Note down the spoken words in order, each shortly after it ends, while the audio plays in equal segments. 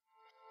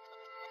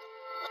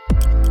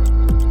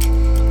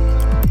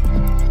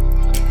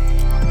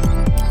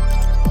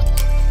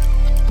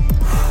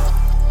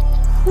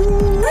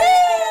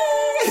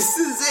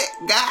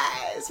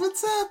guys,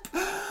 what's up?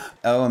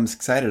 Oh, I'm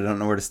excited. I don't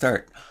know where to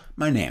start.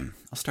 My name,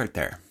 I'll start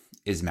there,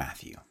 is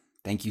Matthew.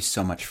 Thank you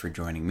so much for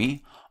joining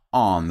me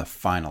on the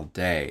final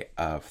day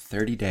of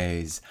 30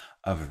 Days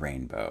of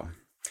Rainbow,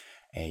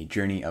 a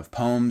journey of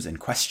poems and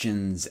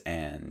questions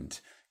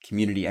and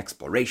community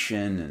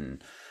exploration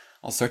and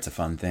all sorts of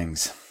fun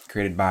things,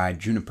 created by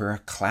Juniper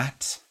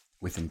Klatt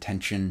with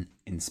intention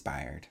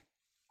inspired.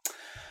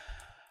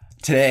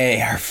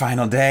 Today, our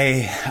final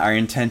day, our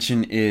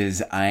intention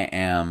is I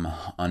am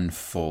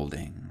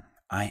unfolding.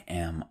 I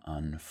am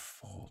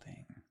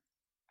unfolding.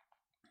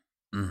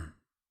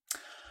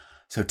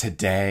 So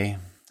today,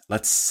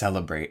 let's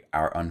celebrate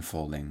our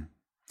unfolding,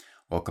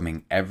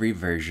 welcoming every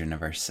version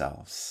of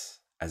ourselves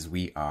as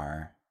we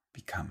are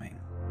becoming.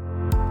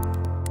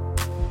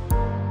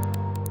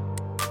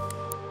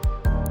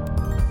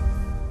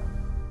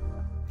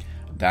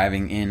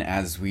 Diving in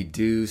as we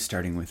do,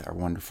 starting with our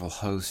wonderful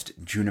host,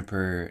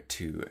 Juniper,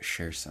 to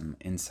share some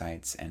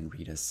insights and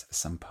read us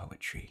some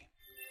poetry.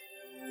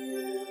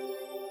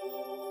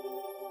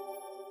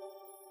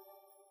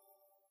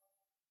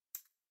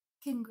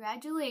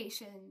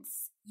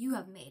 Congratulations, you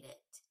have made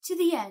it to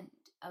the end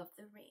of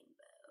the rainbow.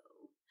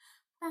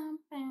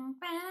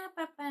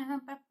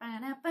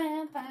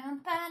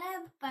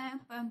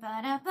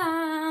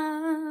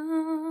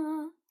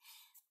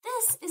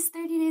 This is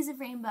 30 Days of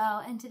Rainbow,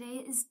 and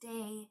today is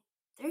day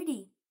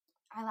 30,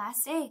 our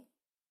last day.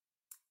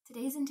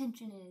 Today's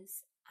intention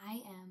is, I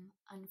am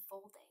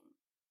unfolding.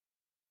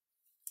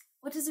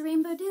 What does a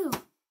rainbow do?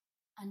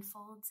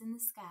 Unfolds in the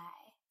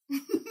sky.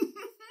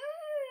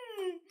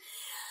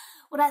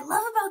 What I love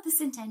about this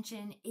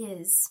intention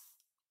is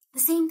the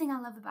same thing I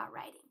love about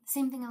writing, the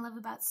same thing I love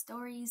about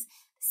stories,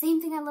 the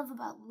same thing I love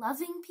about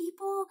loving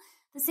people,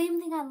 the same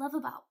thing I love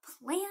about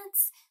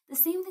plants, the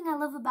same thing I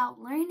love about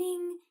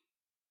learning,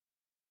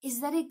 is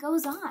that it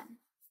goes on.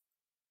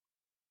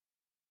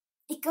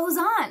 It goes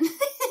on. And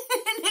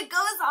it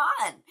goes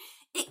on.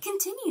 It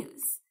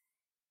continues.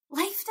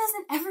 Life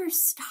doesn't ever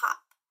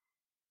stop.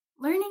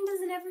 Learning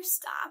doesn't ever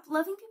stop.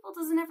 Loving people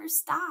doesn't ever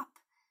stop.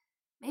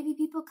 Maybe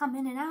people come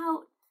in and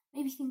out.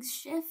 Maybe things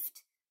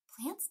shift.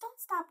 Plants don't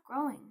stop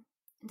growing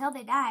until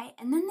they die,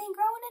 and then they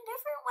grow in a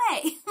different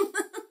way.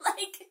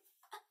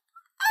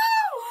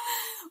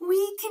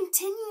 We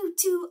continue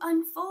to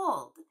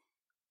unfold.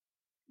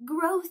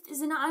 Growth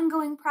is an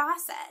ongoing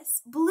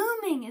process.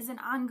 Blooming is an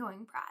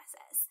ongoing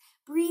process.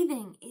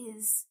 Breathing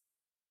is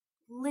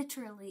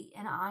literally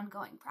an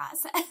ongoing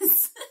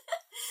process.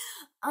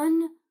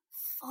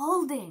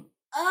 Unfolding.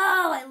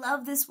 Oh, I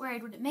love this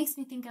word. What it makes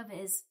me think of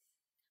is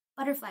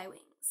butterfly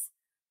wings.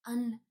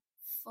 Unfolding.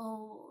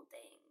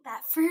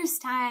 That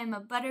first time a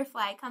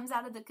butterfly comes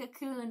out of the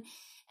cocoon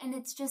and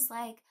it's just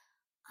like,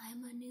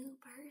 I'm a new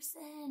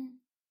person.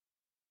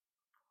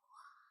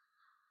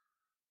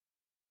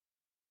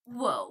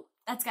 Whoa,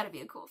 that's gotta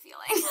be a cool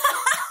feeling.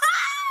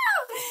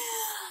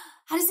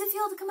 How does it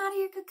feel to come out of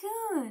your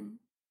cocoon?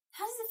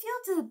 How does it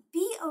feel to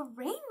be a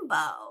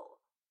rainbow?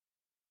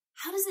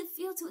 How does it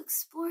feel to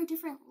explore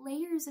different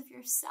layers of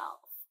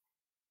yourself?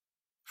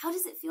 How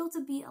does it feel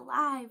to be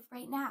alive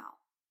right now?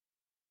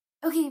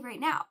 Okay, right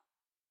now.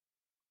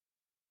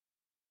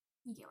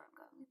 You get where I'm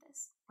going with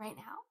this. Right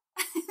now.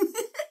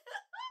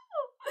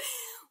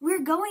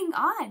 We're going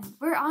on.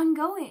 We're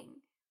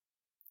ongoing.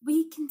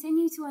 We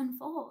continue to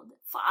unfold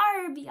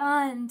far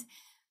beyond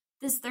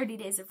this 30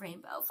 Days of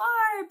Rainbow,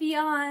 far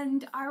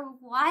beyond our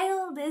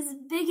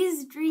wildest,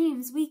 biggest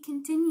dreams. We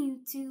continue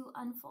to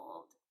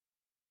unfold.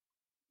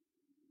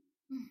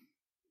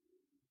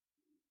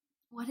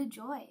 What a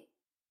joy.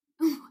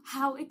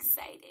 How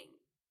exciting.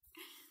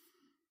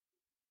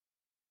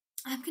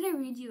 I'm going to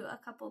read you a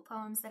couple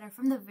poems that are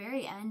from the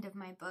very end of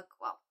my book.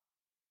 Well,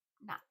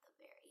 not the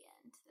very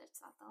end. That's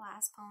not the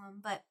last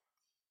poem, but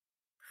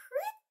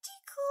pretty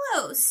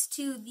close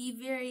to the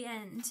very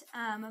end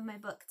of my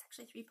book. It's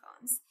actually 3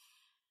 poems.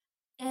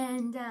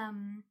 And,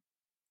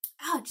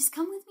 just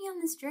come with me on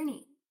this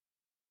journey.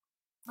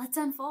 Let's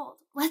unfold.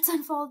 Let's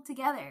unfold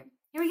together.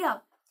 Here we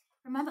go.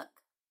 From my book,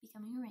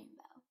 Becoming a Rainbow.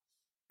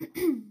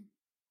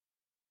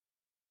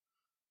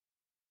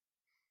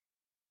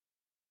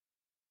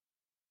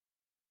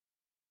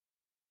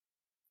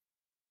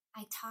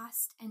 I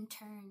tossed and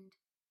turned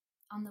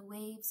on the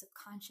waves of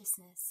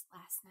consciousness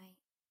last night,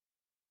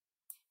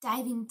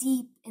 diving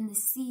deep in the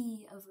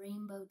sea of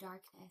rainbow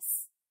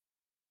darkness,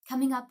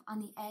 coming up on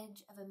the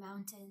edge of a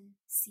mountain,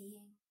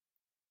 seeing.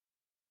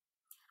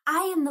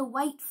 I am the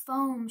white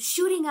foam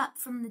shooting up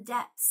from the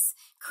depths,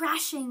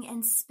 crashing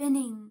and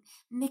spinning,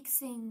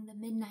 mixing the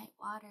midnight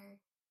water.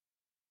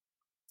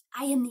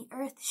 I am the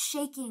earth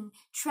shaking,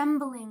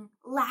 trembling,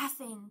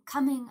 laughing,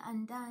 coming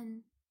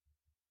undone.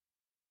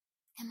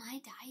 Am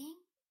I dying?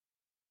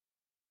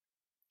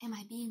 Am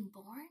I being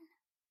born?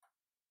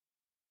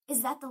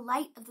 Is that the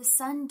light of the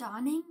sun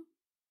dawning,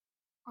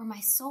 or my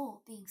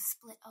soul being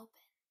split open?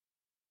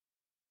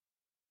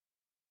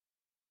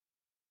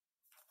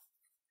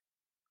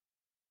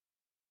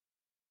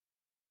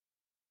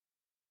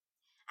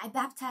 I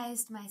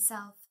baptized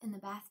myself in the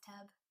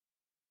bathtub,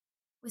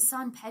 with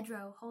San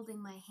Pedro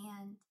holding my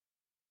hand,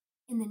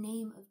 in the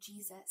name of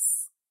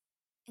Jesus,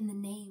 in the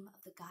name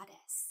of the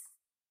goddess,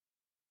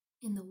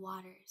 in the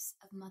waters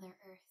of Mother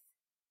Earth,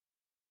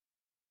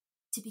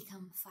 to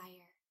become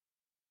fire,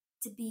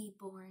 to be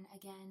born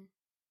again,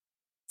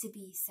 to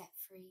be set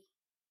free.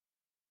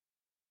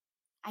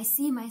 I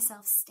see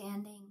myself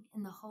standing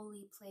in the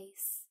holy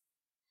place,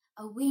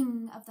 a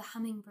wing of the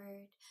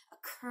hummingbird, a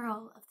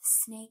curl of the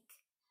snake,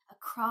 a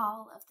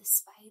crawl of the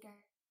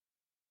spider,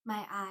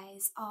 my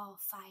eyes all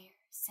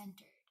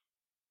fire-centered.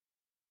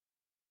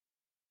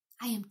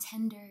 I am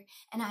tender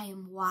and I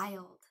am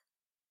wild,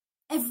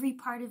 every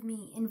part of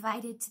me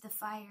invited to the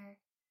fire,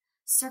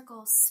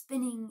 circles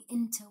spinning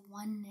into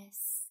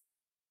oneness.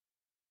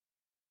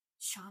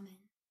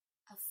 Shaman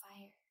of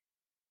fire,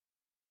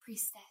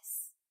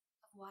 priestess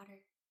of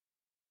water,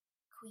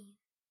 queen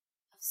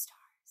of stars.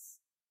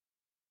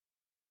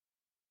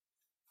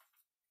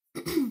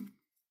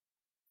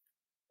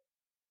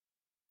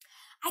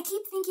 I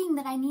keep thinking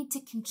that I need to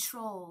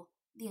control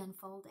the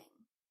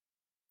unfolding.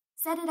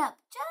 Set it up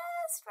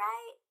just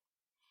right.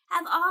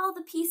 Have all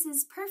the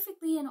pieces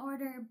perfectly in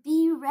order.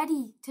 Be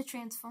ready to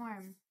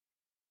transform.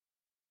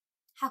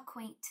 How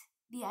quaint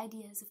the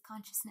ideas of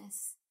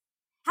consciousness.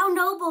 How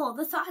noble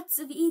the thoughts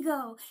of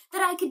ego,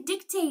 that I could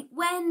dictate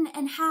when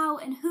and how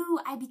and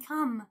who I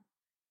become.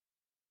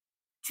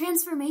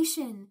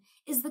 Transformation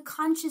is the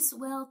conscious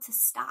will to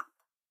stop,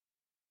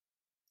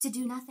 to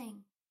do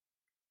nothing,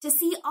 to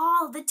see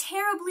all the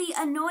terribly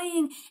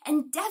annoying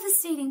and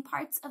devastating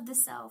parts of the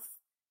self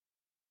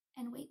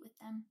and wait with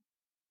them.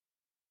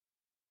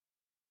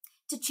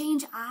 To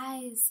change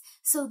eyes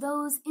so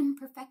those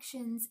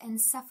imperfections and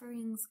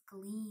sufferings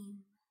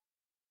gleam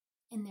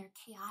in their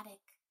chaotic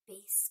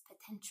base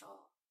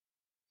potential.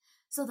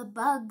 So the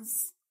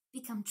bugs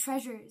become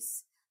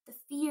treasures, the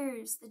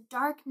fears, the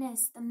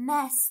darkness, the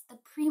mess, the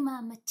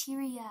prima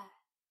materia.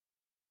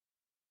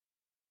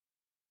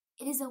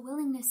 It is a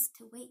willingness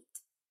to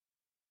wait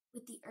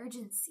with the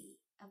urgency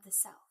of the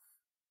self,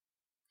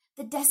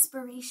 the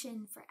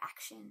desperation for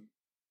action,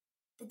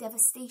 the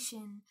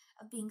devastation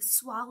of being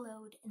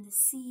swallowed in the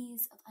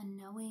seas of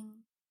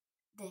unknowing.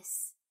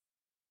 This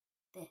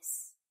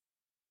is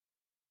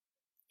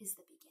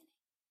the beginning.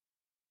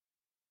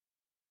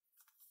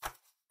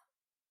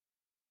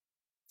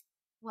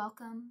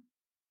 Welcome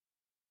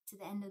to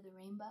the end of the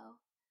rainbow.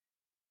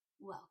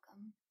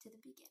 Welcome to the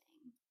beginning.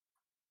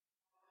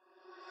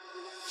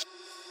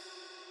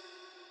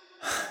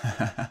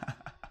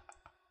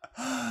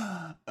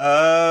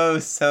 Oh,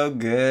 so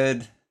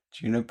good.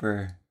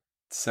 Juniper,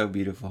 so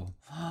beautiful.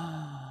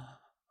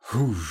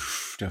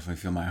 Whoosh,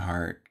 definitely feel my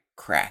heart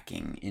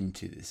cracking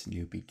into this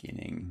new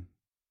beginning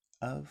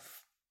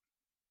of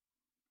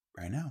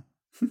right now.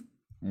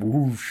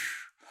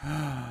 Whoosh.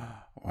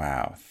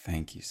 Wow,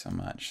 thank you so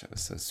much. That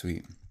was so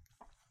sweet.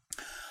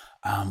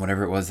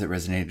 Whatever it was that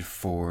resonated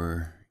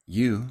for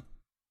you,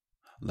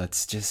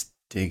 let's just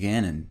dig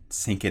in and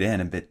sink it in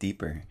a bit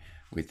deeper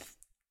with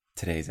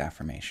today's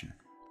affirmation.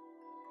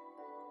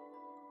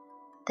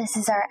 This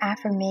is our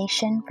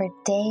affirmation for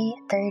day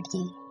 30.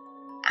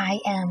 I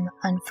am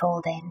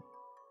unfolding.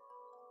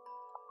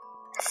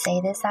 Say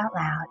this out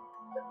loud.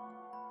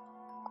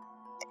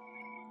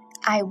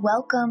 I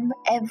welcome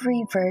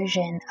every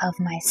version of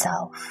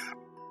myself.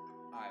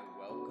 I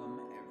welcome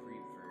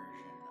every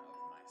version of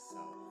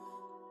myself.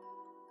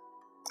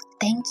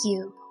 Thank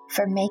you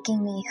for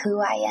making me who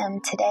I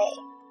am today. Thank you for making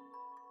me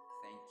who I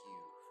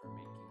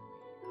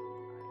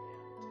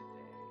am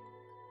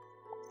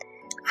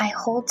today. I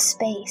hold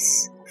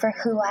space for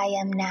who I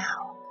am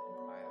now.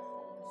 I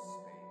hold space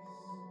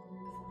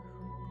for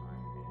who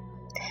I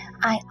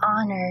am. I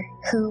honor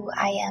who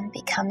I am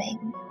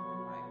becoming.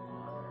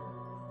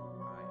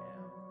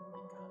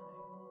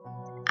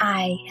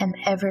 I am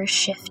ever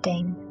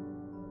shifting.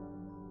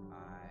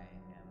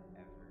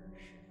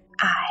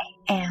 I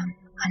am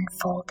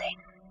unfolding.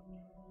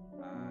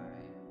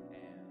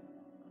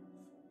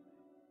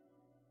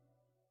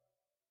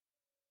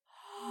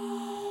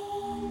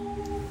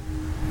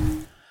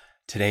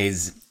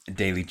 Today's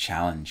daily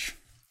challenge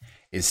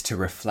is to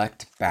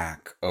reflect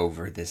back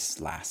over this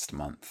last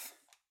month.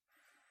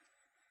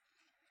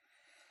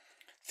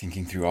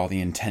 Thinking through all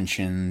the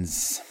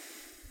intentions,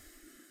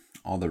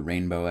 all the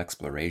rainbow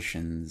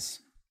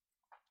explorations.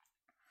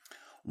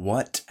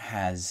 What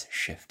has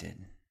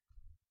shifted?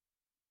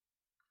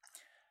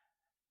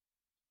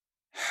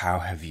 How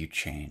have you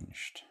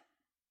changed?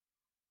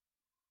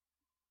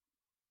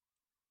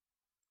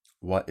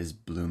 What is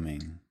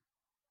blooming?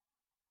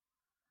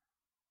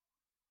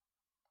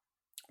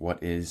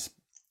 What is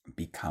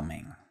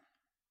becoming?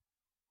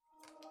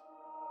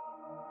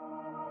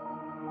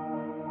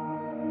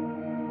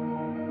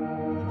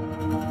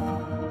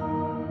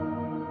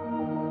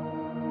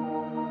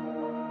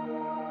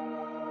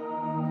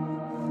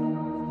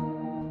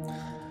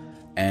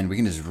 And we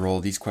can just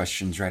roll these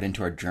questions right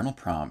into our journal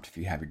prompt if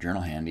you have your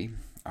journal handy.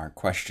 Our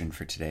question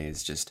for today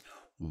is just,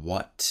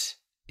 what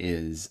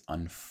is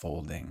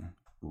unfolding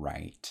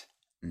right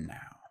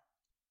now?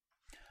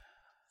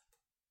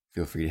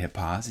 Feel free to hit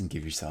pause and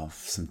give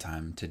yourself some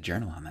time to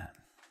journal on that.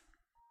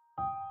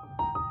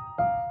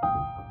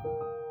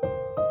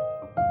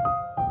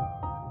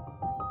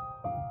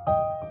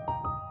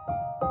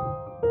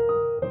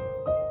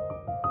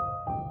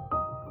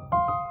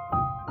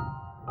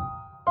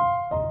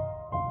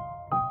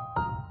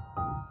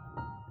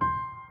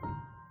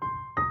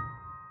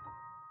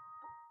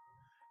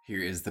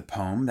 Here is the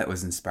poem that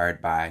was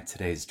inspired by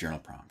today's journal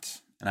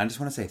prompt. And I just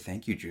want to say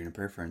thank you,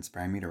 Juniper, for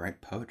inspiring me to write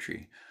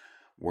poetry.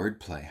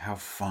 Wordplay, how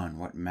fun,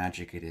 what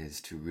magic it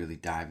is to really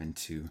dive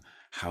into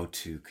how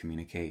to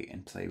communicate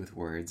and play with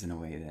words in a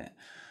way that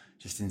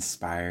just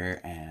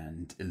inspire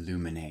and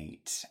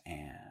illuminate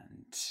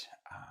and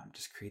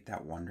just create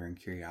that wonder and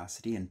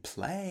curiosity and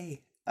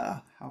play.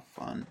 Oh, how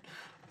fun.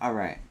 All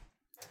right,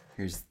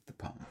 here's the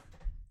poem.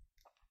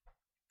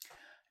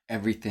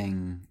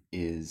 Everything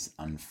is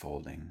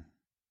unfolding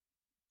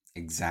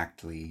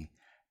exactly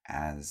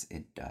as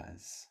it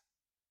does.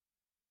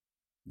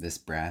 This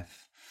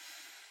breath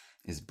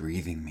is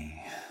breathing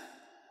me.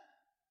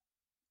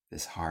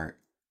 This heart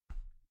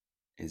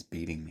is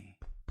beating me.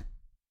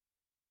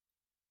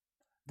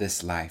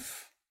 This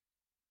life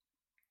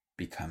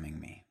becoming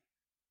me.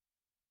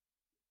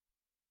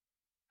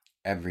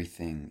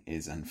 Everything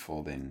is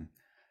unfolding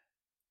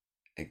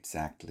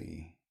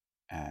exactly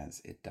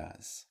as it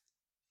does.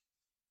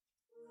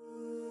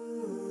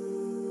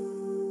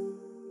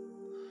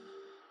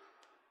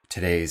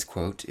 Today's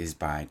quote is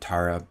by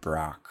Tara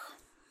Brach,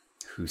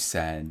 who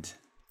said,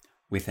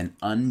 "With an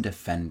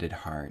undefended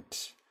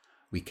heart,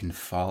 we can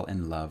fall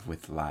in love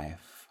with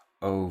life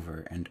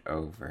over and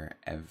over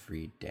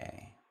every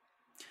day.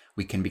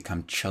 We can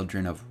become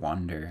children of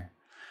wonder,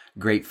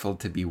 grateful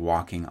to be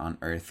walking on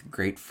earth,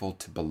 grateful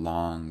to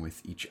belong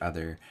with each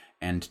other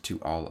and to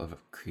all of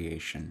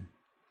creation.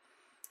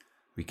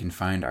 We can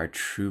find our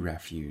true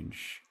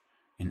refuge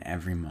in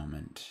every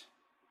moment,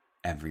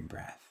 every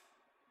breath."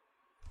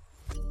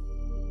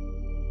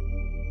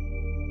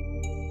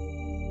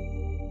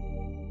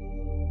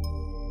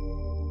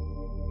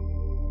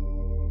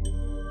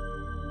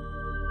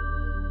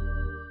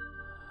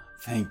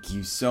 Thank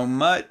you so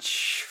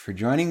much for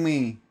joining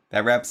me.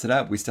 That wraps it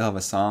up. We still have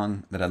a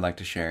song that I'd like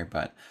to share,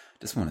 but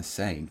just want to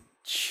say,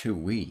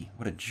 chewy,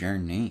 what a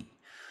journey.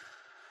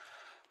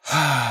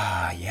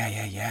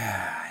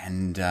 yeah.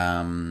 And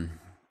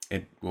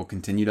it will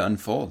continue to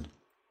unfold.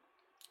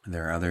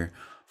 There are other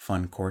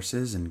fun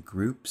courses and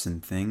groups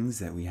and things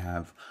that we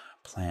have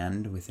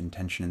planned with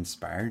Intention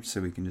Inspired, so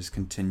we can just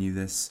continue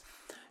this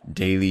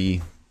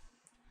daily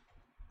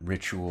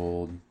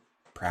ritual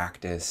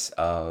practice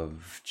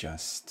of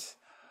just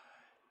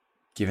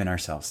giving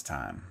ourselves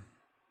time,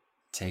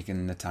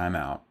 taking the time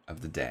out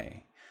of the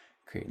day,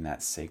 creating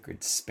that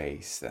sacred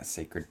space, that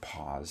sacred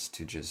pause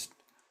to just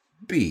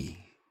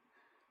be,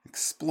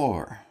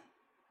 explore.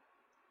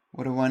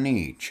 What do I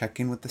need?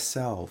 Check in with the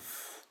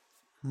self.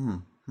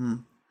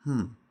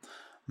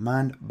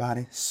 Mind,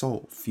 body,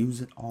 soul. Fuse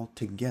it all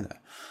together.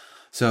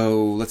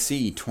 So let's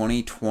see,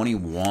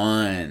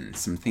 2021.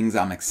 Some things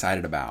I'm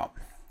excited about.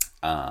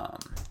 I'll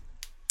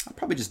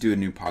probably just do a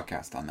new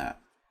podcast on that.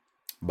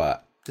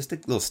 But just a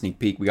little sneak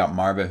peek. We got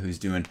Marva, who's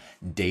doing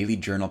daily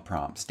journal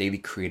prompts, daily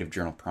creative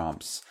journal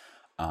prompts.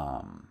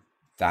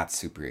 That's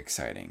super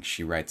exciting.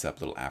 She writes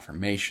up little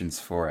affirmations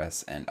for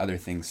us and other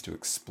things to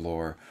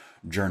explore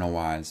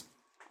journal-wise,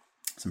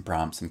 some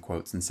prompts and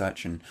quotes and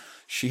such. And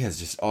she has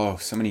just,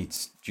 so many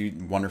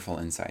wonderful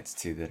insights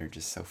too that are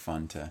just so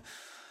fun to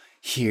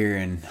hear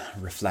and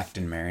reflect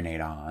and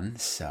marinate on.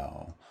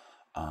 So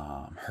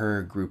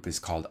her group is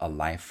called A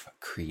Life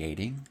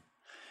Creating,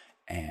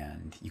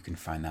 and you can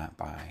find that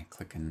by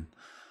clicking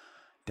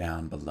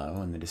down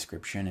below in the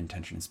description,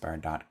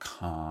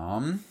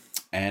 intentioninspired.com.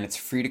 And it's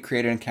free to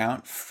create an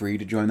account, free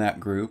to join that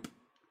group,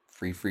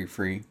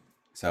 free.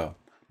 So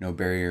no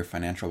barrier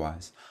financial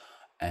wise.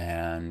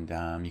 And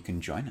you can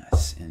join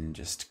us in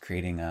just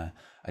creating a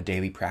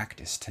daily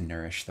practice to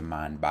nourish the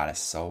mind, body,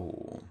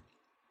 soul.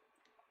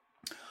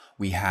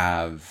 We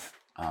have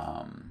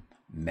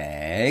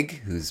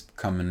Meg, who's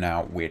coming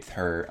out with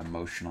her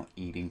emotional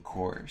eating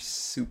course.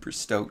 Super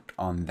stoked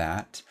on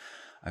that.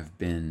 I've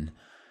been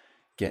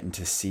getting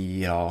to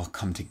see it all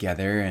come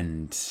together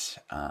and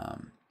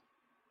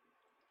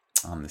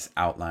on this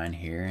outline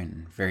here,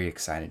 and very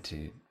excited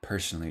to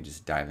personally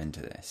just dive into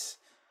this.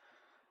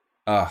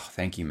 Oh,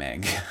 thank you,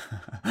 Meg.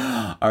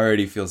 I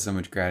already feel so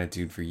much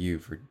gratitude for you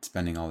for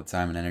spending all the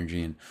time and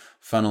energy and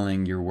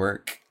funneling your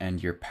work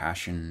and your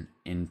passion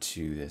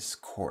into this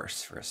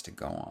course for us to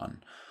go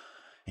on.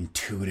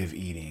 Intuitive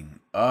eating.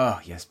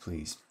 Oh, yes,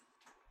 please.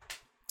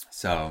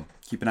 So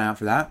keep an eye out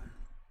for that.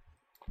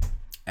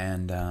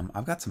 And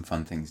I've got some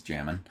fun things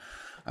jamming.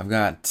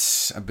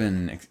 It's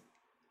been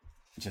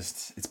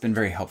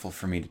very helpful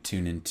for me to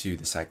tune into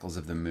the cycles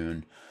of the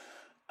moon.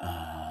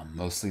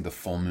 Mostly the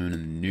full moon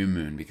and the new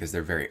moon, because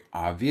they're very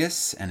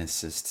obvious, and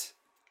it's just,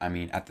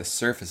 at the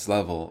surface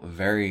level, a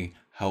very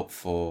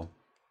helpful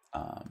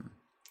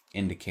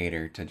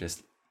indicator to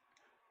just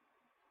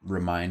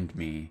remind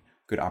me,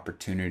 good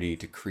opportunity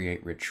to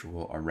create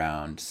ritual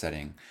around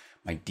setting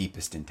my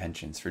deepest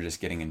intentions for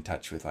just getting in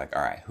touch with like,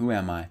 all right, who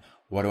am I?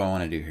 What do I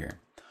want to do here?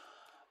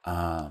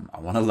 I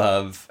want to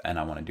love and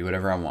I want to do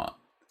whatever I want.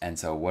 And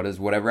so what does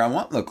whatever I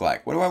want look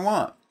like? What do I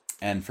want?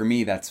 And for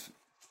me, that's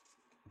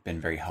been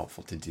very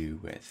helpful to do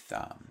with,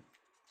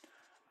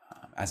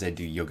 as I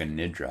do yoga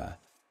nidra,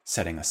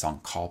 setting a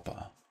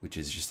sankalpa, which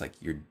is just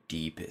like your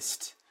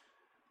deepest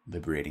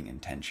liberating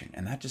intention.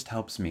 And that just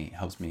helps me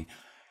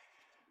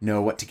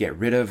know what to get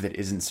rid of that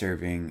isn't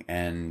serving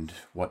and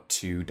what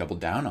to double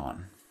down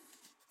on.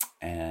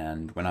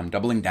 And when I'm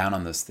doubling down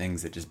on those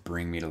things that just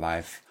bring me to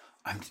life,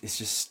 it's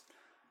just,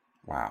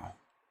 wow.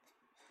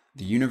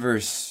 The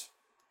universe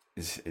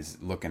is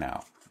looking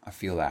out. I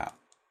feel that.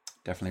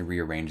 Definitely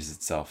rearranges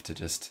itself to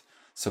just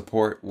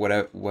support what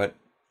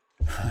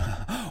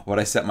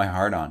I set my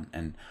heart on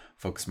and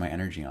focus my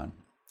energy on.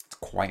 It's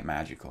quite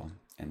magical.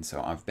 And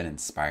so I've been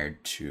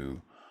inspired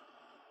to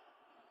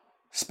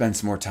spend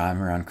some more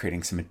time around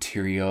creating some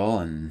material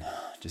and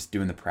just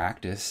doing the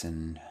practice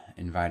and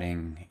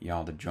inviting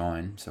y'all to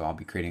join. So I'll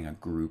be creating a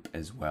group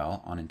as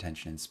well on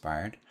Intention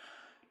Inspired,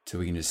 so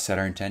we can just set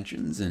our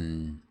intentions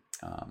and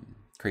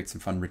create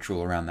some fun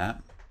ritual around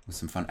that with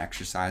some fun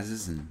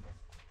exercises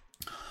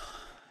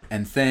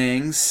and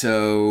things.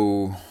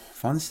 So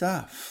fun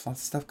stuff,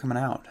 lots of stuff coming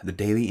out. The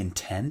Daily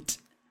Intent,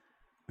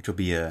 which will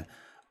be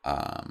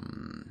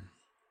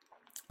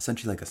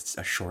essentially like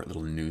a short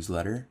little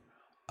newsletter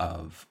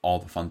of all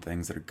the fun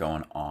things that are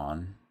going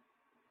on.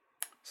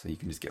 So you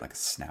can just get like a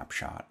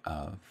snapshot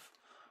of,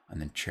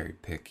 and then cherry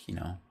pick,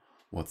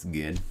 what's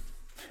good.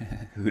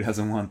 Who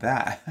doesn't want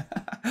that?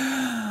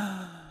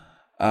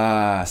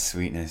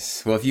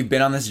 Sweetness. Well, if you've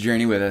been on this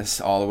journey with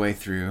us all the way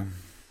through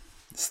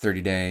this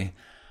 30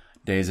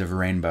 days of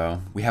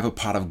rainbow, we have a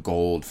pot of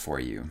gold for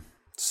you.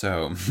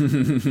 So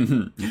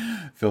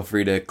feel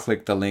free to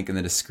click the link in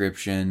the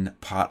description.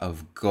 Pot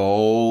of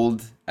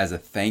gold as a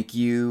thank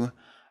you,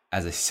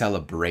 as a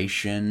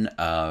celebration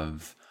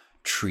of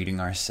treating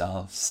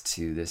ourselves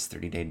to this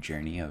 30-day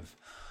journey of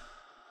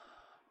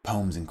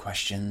poems and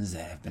questions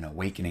that have been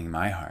awakening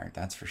my heart,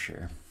 that's for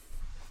sure.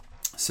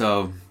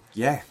 So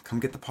yeah, come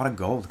get the pot of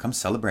gold. Come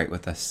celebrate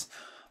with us.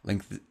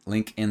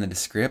 Link in the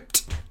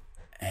descript.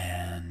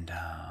 And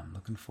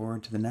looking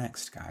forward to the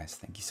next, guys.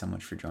 Thank you so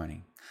much for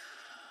joining.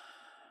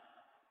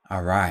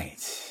 All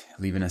right,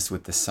 leaving us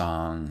with the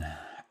song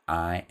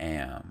I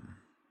Am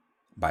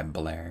by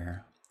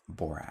Blair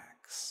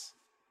Borax.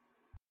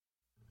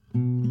 I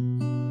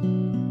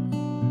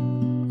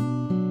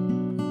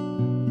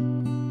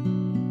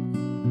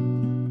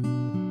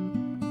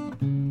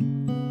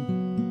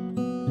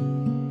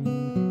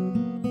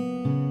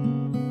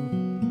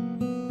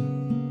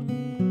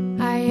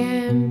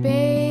am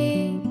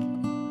big,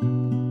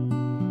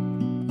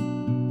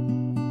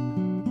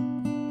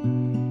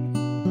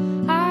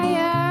 I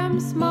am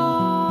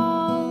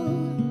small,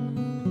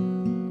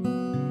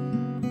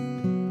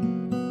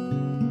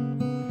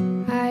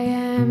 I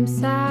am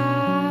sad,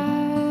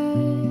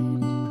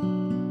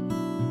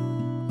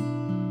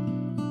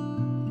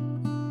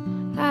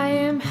 I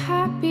am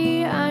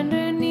happy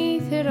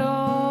underneath it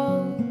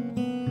all.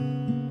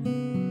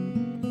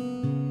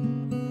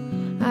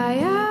 I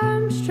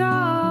am strong,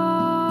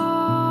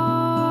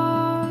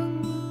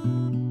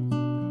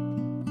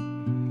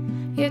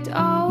 yet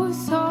oh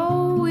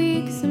so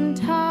weak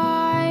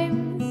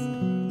sometimes.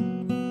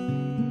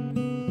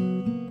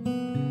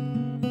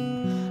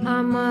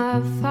 I'm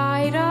a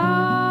fighter,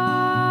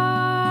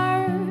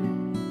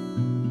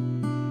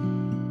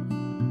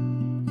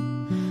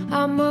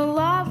 I'm a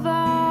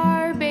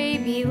lover,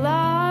 baby,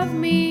 love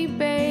me,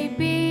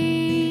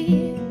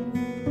 baby.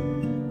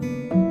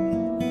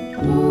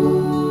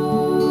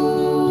 Ooh,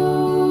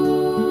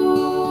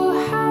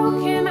 how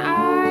can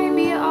I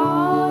be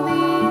all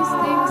these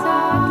things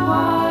at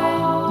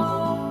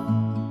once?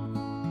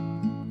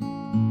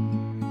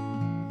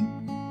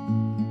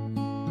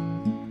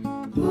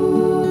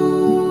 Ooh,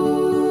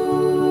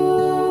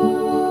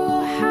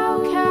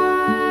 how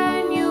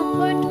can you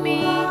put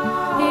me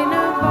in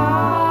a box?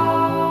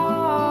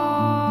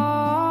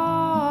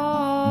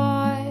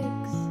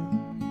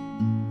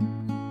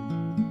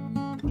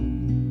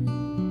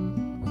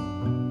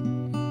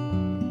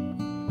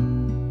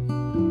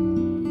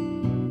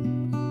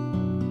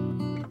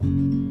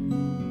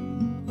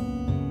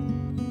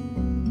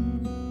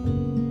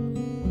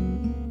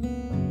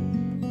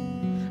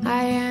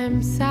 I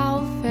am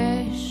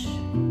selfish,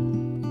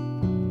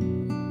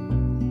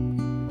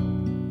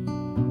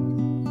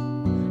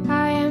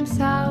 I am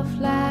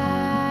selfless,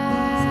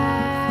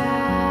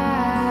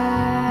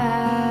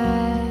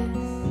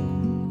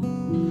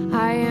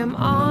 I am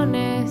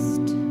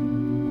honest,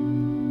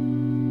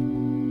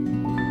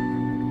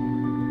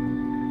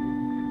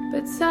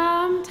 but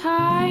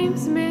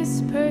sometimes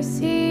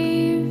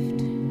misperceived.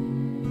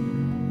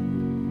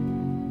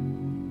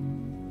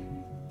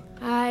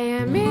 I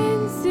am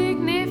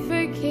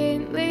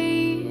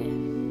insignificantly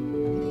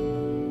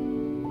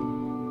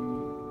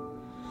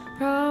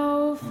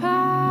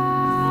profound.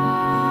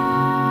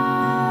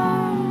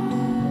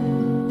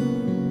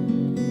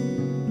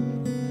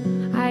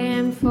 I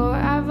am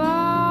forever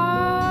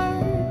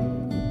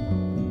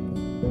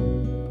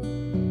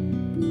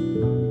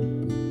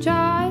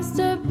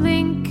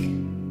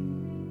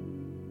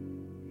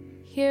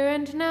here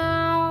and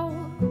now.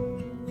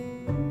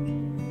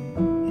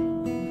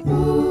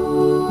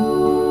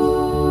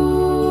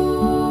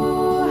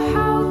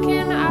 How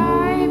can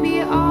I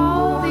be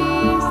all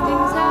these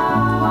things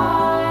at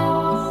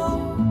once?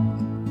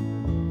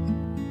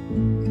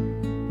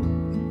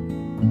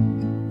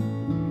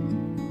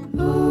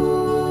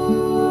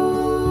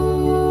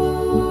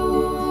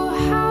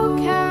 How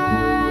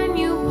can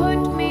you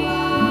put me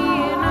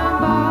in a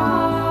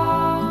box?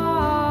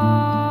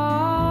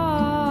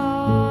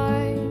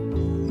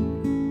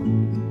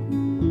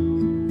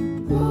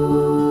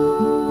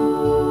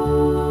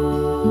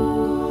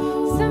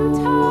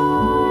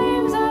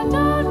 Sometimes I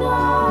don't know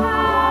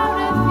how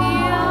to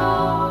feel.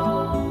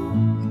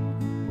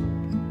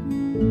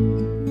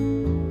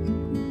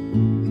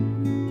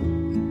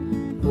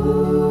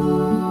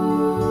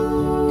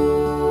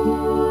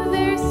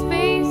 There's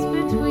space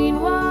between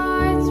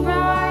what's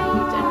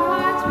right and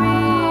what's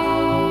real.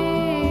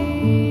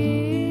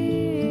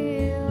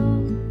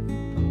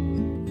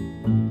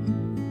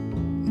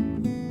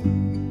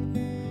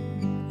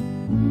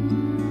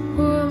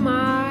 Who am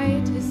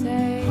I to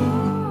say?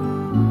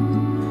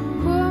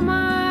 Who am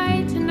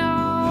I to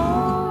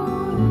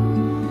know?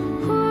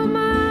 Who am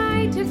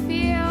I to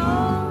feel?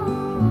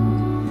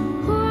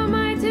 Who am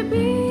I to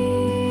be?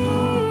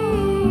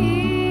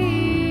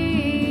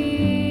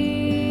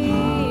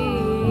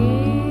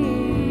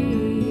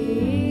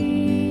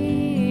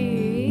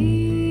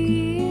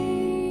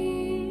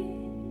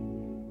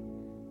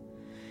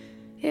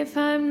 If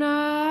I'm not